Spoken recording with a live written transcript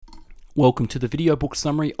Welcome to the video book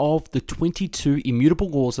summary of the 22 Immutable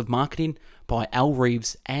Laws of Marketing by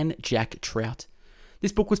Ries and Jack Trout.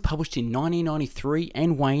 This book was published in 1993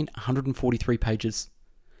 and weighing 143 pages.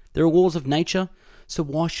 There are laws of nature, so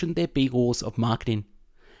why shouldn't there be laws of marketing?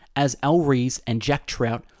 As Ries and Jack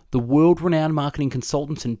Trout, the world-renowned marketing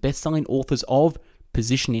consultants and best-selling authors of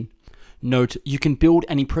Positioning. Note, you can build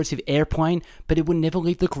an impressive airplane, but it will never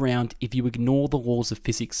leave the ground if you ignore the laws of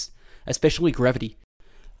physics, especially gravity.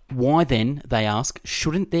 Why then, they ask,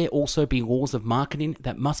 shouldn't there also be laws of marketing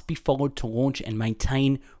that must be followed to launch and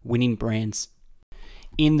maintain winning brands?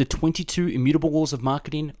 In the 22 Immutable Laws of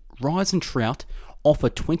Marketing, Ries and Trout offer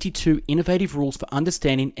 22 innovative rules for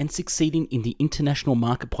understanding and succeeding in the international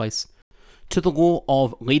marketplace. To the law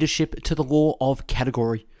of leadership, to the law of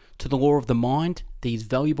category, to the law of the mind, these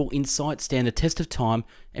valuable insights stand the test of time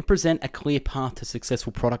and present a clear path to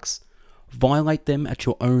successful products. Violate them at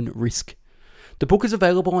your own risk. The book is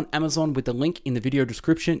available on Amazon with the link in the video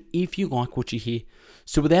description if you like what you hear.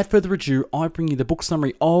 So without further ado, I bring you the book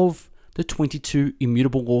summary of the 22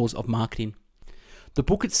 Immutable Laws of Marketing. The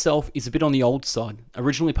book itself is a bit on the old side,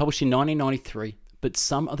 originally published in 1993, but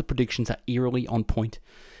some of the predictions are eerily on point.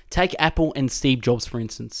 Take Apple and Steve Jobs, for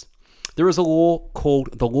instance. There is a law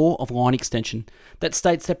called the Law of Line Extension that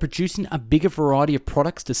states that producing a bigger variety of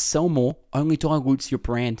products to sell more only dilutes your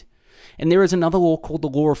brand. And there is another law called the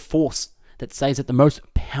Law of Force that says that the most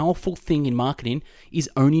powerful thing in marketing is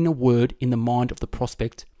owning a word in the mind of the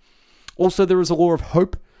prospect. Also, there is a law of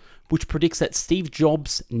hope, which predicts that Steve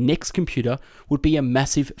Jobs' next computer would be a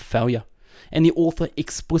massive failure. And the author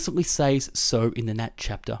explicitly says so in that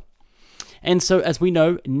chapter. And so, as we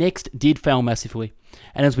know, Next did fail massively.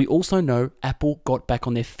 And as we also know, Apple got back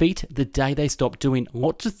on their feet the day they stopped doing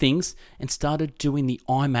lots of things and started doing the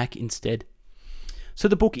iMac instead. So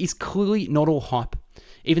the book is clearly not all hype,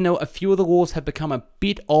 even though a few of the laws have become a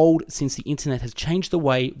bit old since the internet has changed the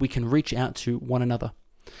way we can reach out to one another.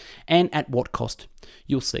 And at what cost?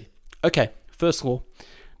 You'll see. Okay, first law.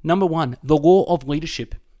 Number 1, the law of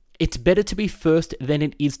leadership. It's better to be first than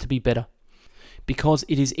it is to be better, because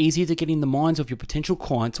it is easier to get in the minds of your potential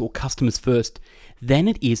clients or customers first than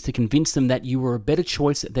it is to convince them that you were a better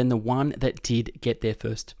choice than the one that did get there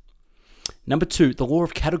first. Number 2, the law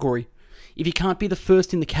of category. If you can't be the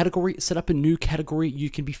first in the category, set up a new category you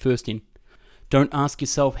can be first in. Don't ask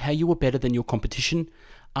yourself how you are better than your competition.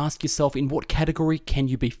 Ask yourself in what category can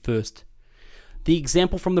you be first. The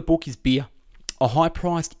example from the book is beer. A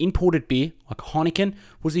high-priced imported beer like Heineken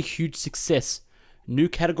was a huge success. New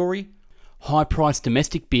category, high-priced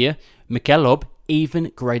domestic beer, Michelob,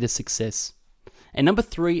 even greater success. And number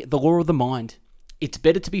 3, the law of the mind. It's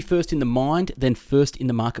better to be first in the mind than first in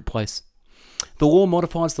the marketplace. The law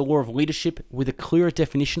modifies the law of leadership with a clearer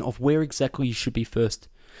definition of where exactly you should be first.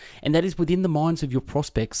 And that is within the minds of your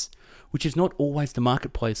prospects, which is not always the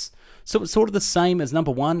marketplace. So it's sort of the same as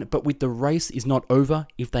number 1, but with the race is not over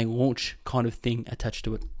if they launch kind of thing attached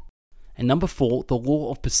to it. And number 4, the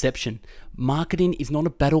law of perception. Marketing is not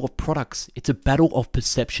a battle of products, it's a battle of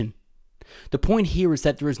perception. The point here is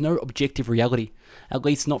that there is no objective reality, at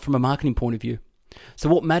least not from a marketing point of view. So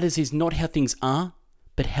what matters is not how things are,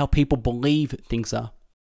 but how people believe things are.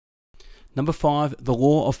 Number 5, the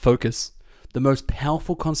law of focus. The most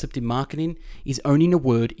powerful concept in marketing is owning a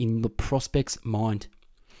word in the prospect's mind.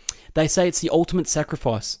 They say it's the ultimate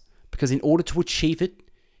sacrifice, because in order to achieve it,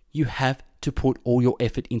 you have to put all your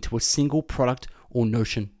effort into a single product or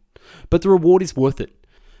notion. But the reward is worth it,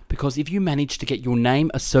 because if you manage to get your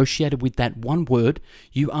name associated with that one word,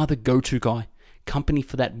 you are the go-to guy, company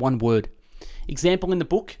for that one word. Example in the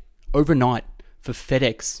book, overnight for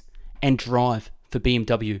FedEx and drive for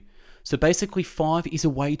BMW. So basically 5 is a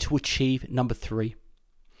way to achieve number 3.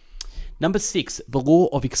 Number 6, the law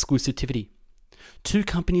of exclusivity. 2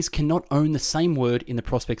 companies cannot own the same word in the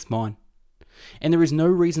prospect's mind. And there is no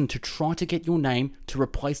reason to try to get your name to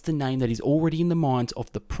replace the name that is already in the minds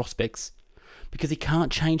of the prospects, because you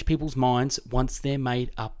can't change people's minds once they're made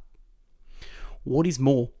up. What is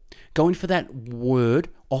more, going for that word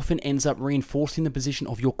often ends up reinforcing the position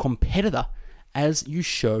of your competitor as you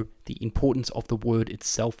show the importance of the word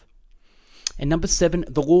itself. And number 7,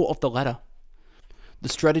 the law of the ladder. The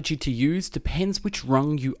strategy to use depends which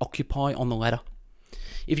rung you occupy on the ladder.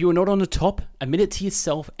 If you are not on the top, admit it to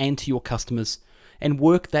yourself and to your customers, and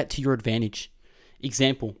work that to your advantage.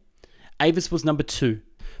 Example, Avis was number 2,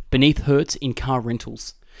 beneath Hertz in car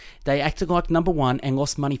rentals. They acted like number 1 and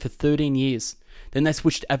lost money for 13 years. Then they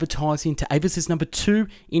switched advertising to Avis is number 2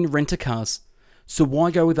 in rent-a-cars. So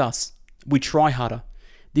why go with us? We try harder.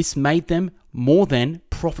 This made them more than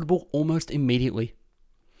profitable almost immediately.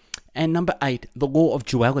 And number 8, the law of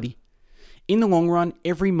duality. In the long run,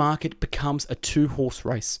 every market becomes a two-horse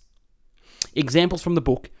race. Examples from the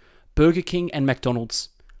book: Burger King and McDonald's,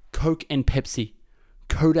 Coke and Pepsi,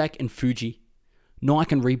 Kodak and Fuji,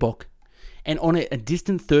 Nike and Reebok. And on a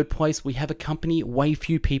distant third place, we have a company way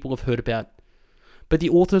few people have heard about. But the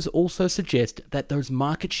authors also suggest that those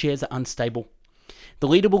market shares are unstable. The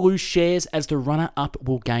leader will lose shares as the runner-up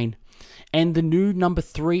will gain. And the new number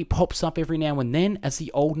 3 pops up every now and then as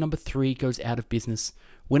the old number 3 goes out of business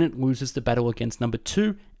when it loses the battle against number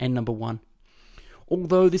 2 and number 1.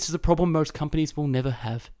 Although this is a problem most companies will never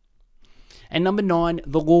have. And number 9,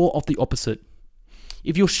 the law of the opposite.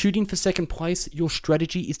 If you're shooting for second place, your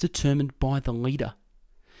strategy is determined by the leader.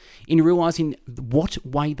 In realizing what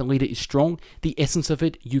way the leader is strong, the essence of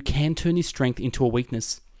it, you can turn his strength into a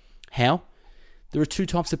weakness. How? There are 2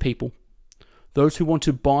 types of people: those who want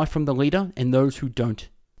to buy from the leader and those who don't.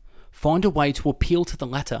 Find a way to appeal to the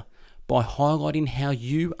latter by highlighting how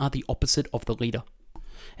you are the opposite of the leader.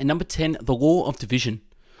 And number 10, the law of division.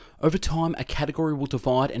 Over time, a category will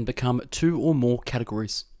divide and become 2 or more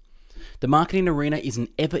categories. The marketing arena is an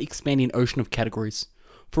ever-expanding ocean of categories,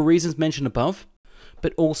 for reasons mentioned above,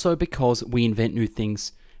 but also because we invent new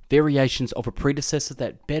things, variations of a predecessor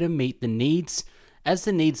that better meet the needs, as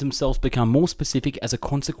the needs themselves become more specific as a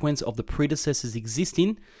consequence of the predecessors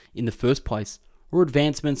existing in the first place, or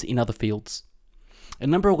advancements in other fields. And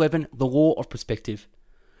number 11, the law of perspective.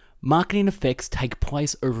 Marketing effects take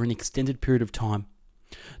place over an extended period of time.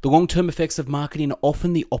 The long-term effects of marketing are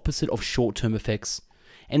often the opposite of short-term effects,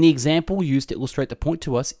 and the example used to illustrate the point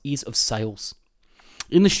to us is of sales.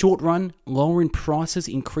 In the short run, lowering prices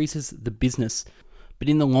increases the business, but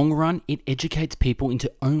in the long run, it educates people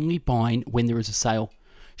into only buying when there is a sale.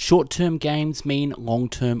 Short-term gains mean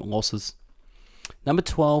long-term losses. Number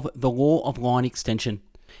 12, the law of line extension.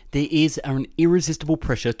 There is an irresistible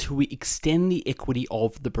pressure to extend the equity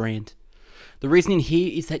of the brand. The reasoning here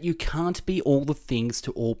is that you can't be all the things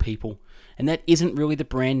to all people, and that isn't really the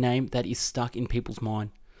brand name that is stuck in people's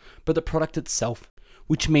mind, but the product itself,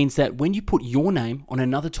 which means that when you put your name on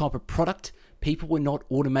another type of product, people will not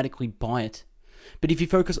automatically buy it. But if you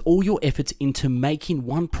focus all your efforts into making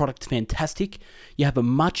one product fantastic, you have a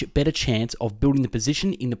much better chance of building the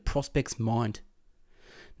position in the prospect's mind.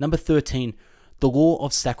 Number 13, the law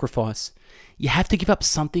of sacrifice. You have to give up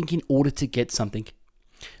something in order to get something.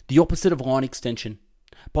 The opposite of line extension.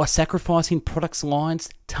 By sacrificing products lines,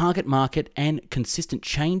 target market, and consistent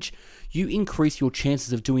change, you increase your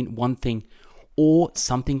chances of doing one thing or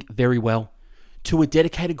something very well to a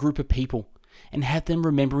dedicated group of people and have them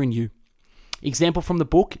remembering you. Example from the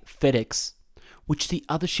book, FedEx, which the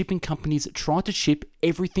other shipping companies tried to ship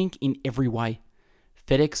everything in every way.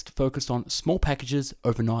 FedEx focused on small packages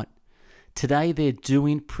overnight. Today, they're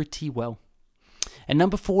doing pretty well. And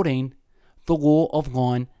number 14, the law of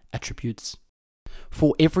line attributes.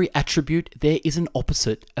 For every attribute, there is an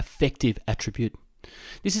opposite, effective attribute.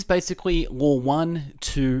 This is basically law 1,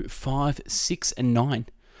 2, 5, 6, and 9,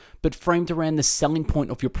 but framed around the selling point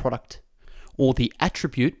of your product, or the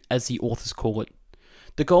attribute as the authors call it.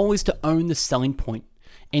 The goal is to own the selling point,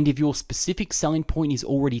 and if your specific selling point is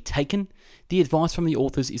already taken, the advice from the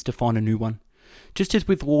authors is to find a new one. Just as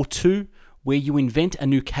with law 2, where you invent a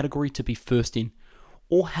new category to be first in,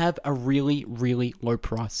 or have a really, really low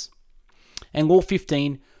price. And law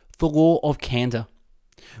 15, the law of candor.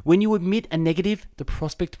 When you admit a negative, the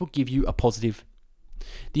prospect will give you a positive.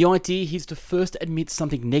 The idea is to first admit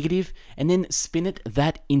something negative and then spin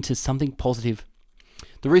that into something positive.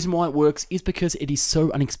 The reason why it works is because it is so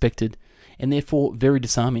unexpected and therefore very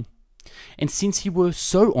disarming. And since you were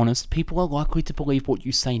so honest, people are likely to believe what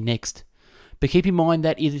you say next. But keep in mind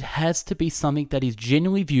that it has to be something that is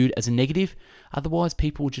genuinely viewed as a negative, otherwise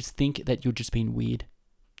people will just think that you're just being weird.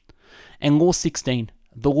 And law 16,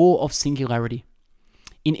 the law of singularity.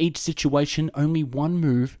 In each situation, only one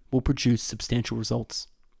move will produce substantial results.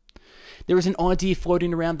 There is an idea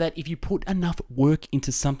floating around that if you put enough work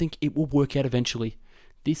into something, it will work out eventually.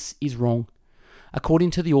 This is wrong.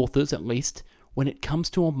 According to the authors, at least, when it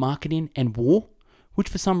comes to marketing and war, which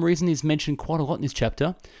for some reason is mentioned quite a lot in this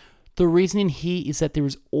chapter, the reasoning here is that there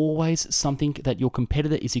is always something that your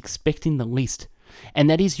competitor is expecting the least, and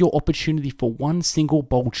that is your opportunity for one single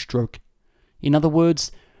bold stroke. In other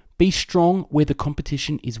words, be strong where the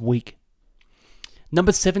competition is weak.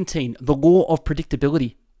 Number 17, the law of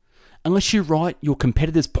predictability. Unless you write your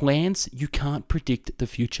competitors' plans, you can't predict the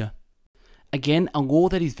future. Again, a law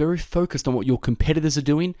that is very focused on what your competitors are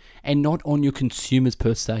doing and not on your consumers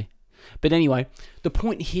per se. But anyway, the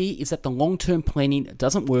point here is that the long-term planning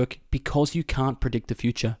doesn't work because you can't predict the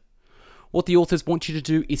future. What the authors want you to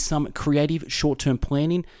do is some creative short-term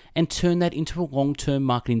planning and turn that into a long-term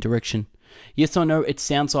marketing direction, Yes, I know it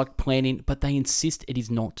sounds like planning, but they insist it is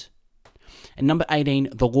not. And number 18,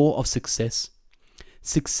 the law of success.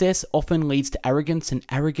 Success often leads to arrogance and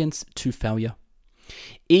arrogance to failure.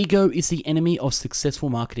 Ego is the enemy of successful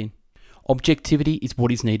marketing. Objectivity is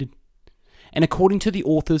what is needed. And according to the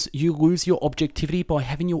authors, you lose your objectivity by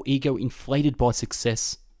having your ego inflated by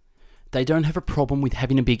success. They don't have a problem with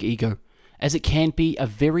having a big ego, as it can be a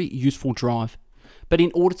very useful drive. But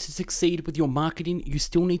in order to succeed with your marketing, you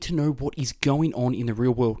still need to know what is going on in the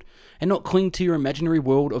real world, and not cling to your imaginary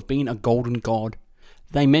world of being a golden god.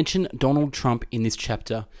 They mention Donald Trump in this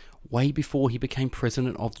chapter, way before he became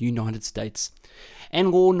president of the United States.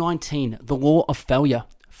 And law 19, the law of failure.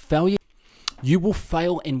 Failure, you will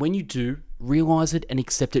fail, and when you do, realize it and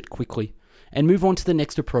accept it quickly, and move on to the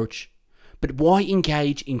next approach. But why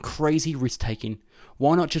engage in crazy risk-taking?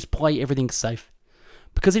 Why not just play everything safe?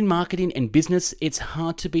 Because in marketing and business, it's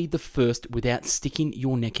hard to be the first without sticking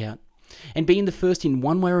your neck out. And being the first in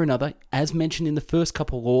one way or another, as mentioned in the first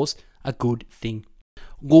couple of laws, a good thing.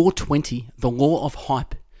 Law 20, the law of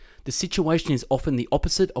hype. The situation is often the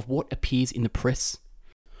opposite of what appears in the press.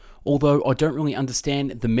 Although I don't really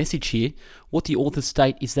understand the message here, what the authors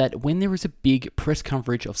state is that when there is a big press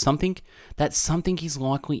coverage of something, that something is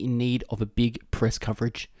likely in need of a big press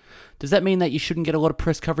coverage. Does that mean that you shouldn't get a lot of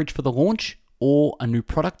press coverage for the launch or a new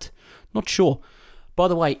product? Not sure. By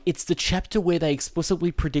the way, it's the chapter where they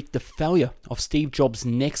explicitly predict the failure of Steve Jobs'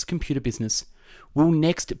 next computer business. Will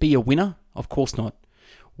Next be a winner? Of course not.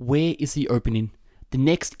 Where is the opening? The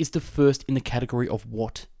next is the first in the category of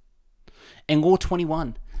what? And law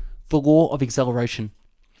 21, the law of acceleration.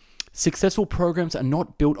 Successful programs are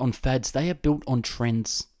not built on fads, they are built on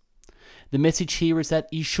trends. The message here is that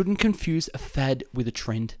you shouldn't confuse a fad with a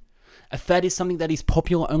trend. A fad is something that is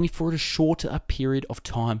popular only for a shorter period of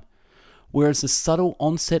time, whereas the subtle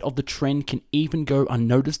onset of the trend can even go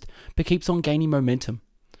unnoticed but keeps on gaining momentum.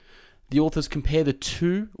 The authors compare the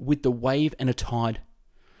two with the wave and a tide.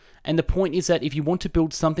 And the point is that if you want to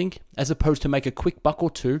build something, as opposed to make a quick buck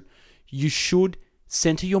or two, you should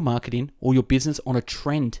center your marketing or your business on a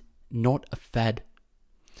trend, not a fad.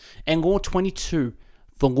 And law 22,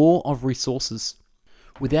 the law of resources.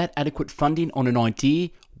 Without adequate funding on an idea,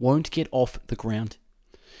 won't get off the ground.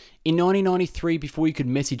 In 1993, before you could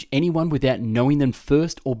message anyone without knowing them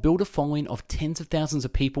first or build a following of tens of thousands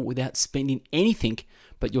of people without spending anything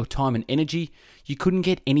but your time and energy, you couldn't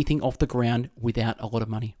get anything off the ground without a lot of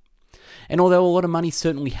money. And although a lot of money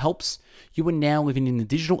certainly helps, you are now living in the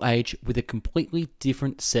digital age with a completely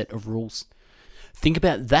different set of rules. Think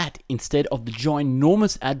about that instead of the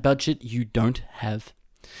ginormous ad budget you don't have.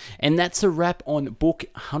 And that's a wrap on book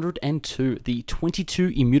 102, The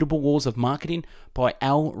 22 Immutable Laws of Marketing by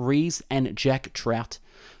Ries and Jack Trout.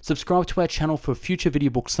 Subscribe to our channel for future video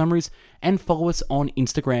book summaries and follow us on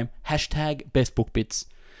Instagram, #BestBookBits.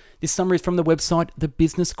 This summary is from the website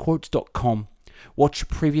thebusinessquotes.com. Watch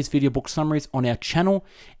previous video book summaries on our channel,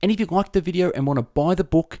 and if you liked the video and want to buy the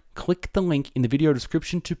book, click the link in the video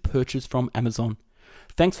description to purchase from Amazon.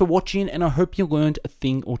 Thanks for watching, and I hope you learned a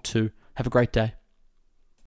thing or two. Have a great day.